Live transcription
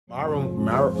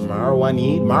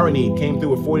Marwanid came through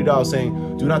with $40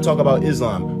 saying, "Do not talk about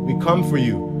Islam. We come for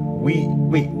you.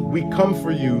 We come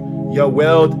for you. Ya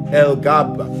Weld El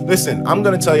Gab." Listen, I'm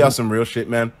gonna tell y'all some real shit,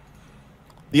 man.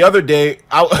 The other day,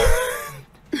 I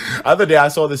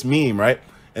saw this meme, right?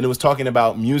 And it was talking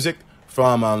about music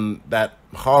from that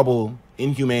horrible,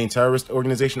 inhumane terrorist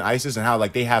organization, ISIS, and how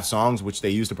like they have songs which they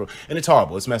use to and it's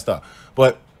horrible, it's messed up.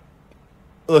 But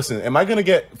listen, am I gonna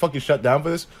get fucking shut down for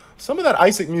this? Some of that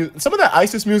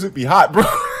ISIS music be hot, bro.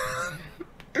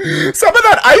 Some of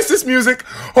that ISIS music.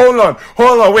 Hold on,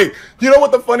 wait. You know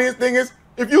what the funniest thing is?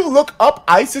 If you look up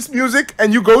ISIS music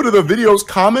and you go to the video's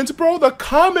comments, bro, the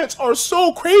comments are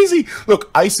so crazy. Look,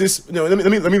 ISIS. You know,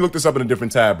 let me look this up in a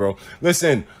different tab, bro.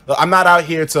 Listen, I'm not out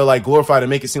here to like glorify to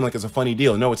make it seem like it's a funny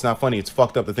deal. No, it's not funny. It's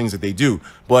fucked up the things that they do.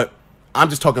 But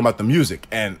I'm just talking about the music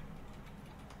and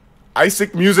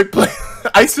ISIS music play.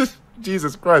 ISIS.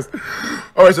 Jesus Christ.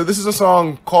 All right, so this is a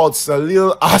song called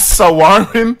Salil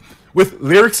Asawarin with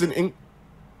lyrics in English.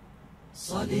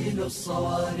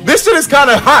 This shit is kind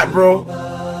of hot, bro.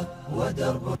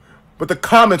 But the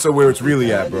comments are where it's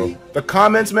really at, bro. The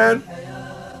comments, man.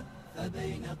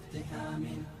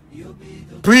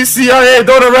 Please, CIA,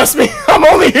 don't arrest me. I'm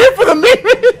only here for the meme.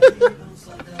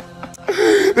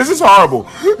 This is horrible.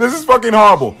 This is fucking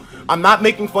horrible. I'm not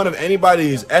making fun of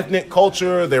anybody's ethnic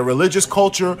culture, their religious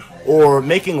culture, or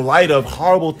making light of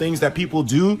horrible things that people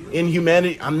do in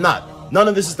humanity. I'm not. None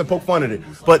of this is to poke fun at it.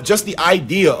 But just the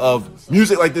idea of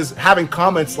music like this, having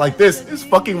comments like this, is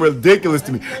fucking ridiculous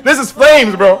to me. This is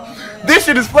flames, bro. This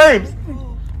shit is flames.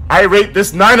 I rate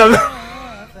this 9 of them.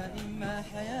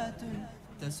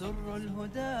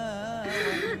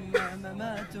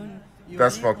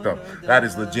 That's fucked up. That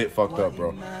is legit fucked up,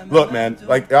 bro. Look, man,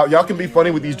 like y'all can be funny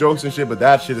with these jokes and shit, but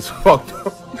that shit is fucked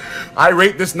up. I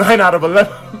rate this 9 out of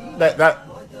 11.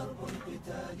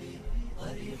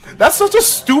 That's such a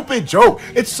stupid joke.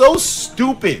 It's so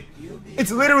stupid.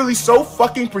 It's literally so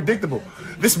fucking predictable.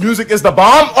 This music is the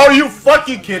bomb? Are you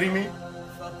fucking kidding me?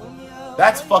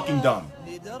 That's fucking dumb.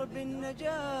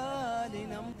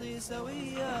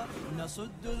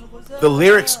 The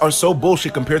lyrics are so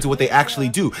bullshit compared to what they actually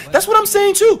do. That's what I'm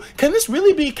saying too. Can this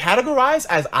really be categorized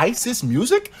as ISIS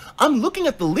music? I'm looking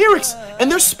at the lyrics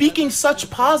and they're speaking such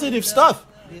positive stuff.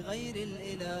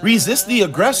 Resist the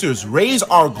aggressors, raise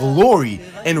our glory,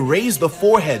 and raise the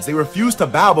foreheads. They refuse to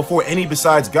bow before any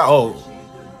besides God. Oh.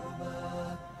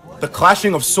 The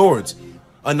clashing of swords,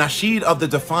 a nasheed of the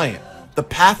defiant. The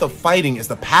path of fighting is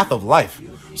the path of life.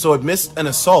 So amidst an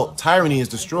assault, tyranny is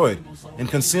destroyed, and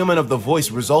concealment of the voice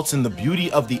results in the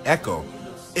beauty of the echo.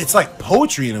 It's like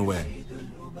poetry in a way.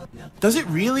 Does it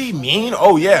really mean,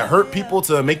 oh yeah, hurt people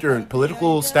to make your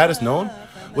political status known?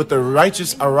 With the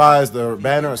righteous arise, the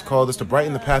banner is called us to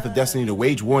brighten the path of destiny, to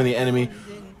wage war on the enemy.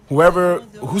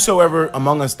 Whosoever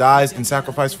among us dies in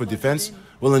sacrifice for defense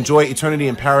will enjoy eternity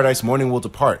in paradise. Morning will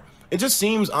depart. It just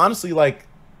seems honestly like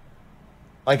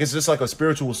it's just like a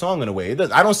spiritual song in a way.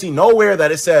 I don't see nowhere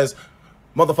that it says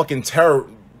motherfucking terror.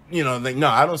 You know, like, no,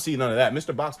 I don't see none of that.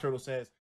 Mr. Box Turtle says.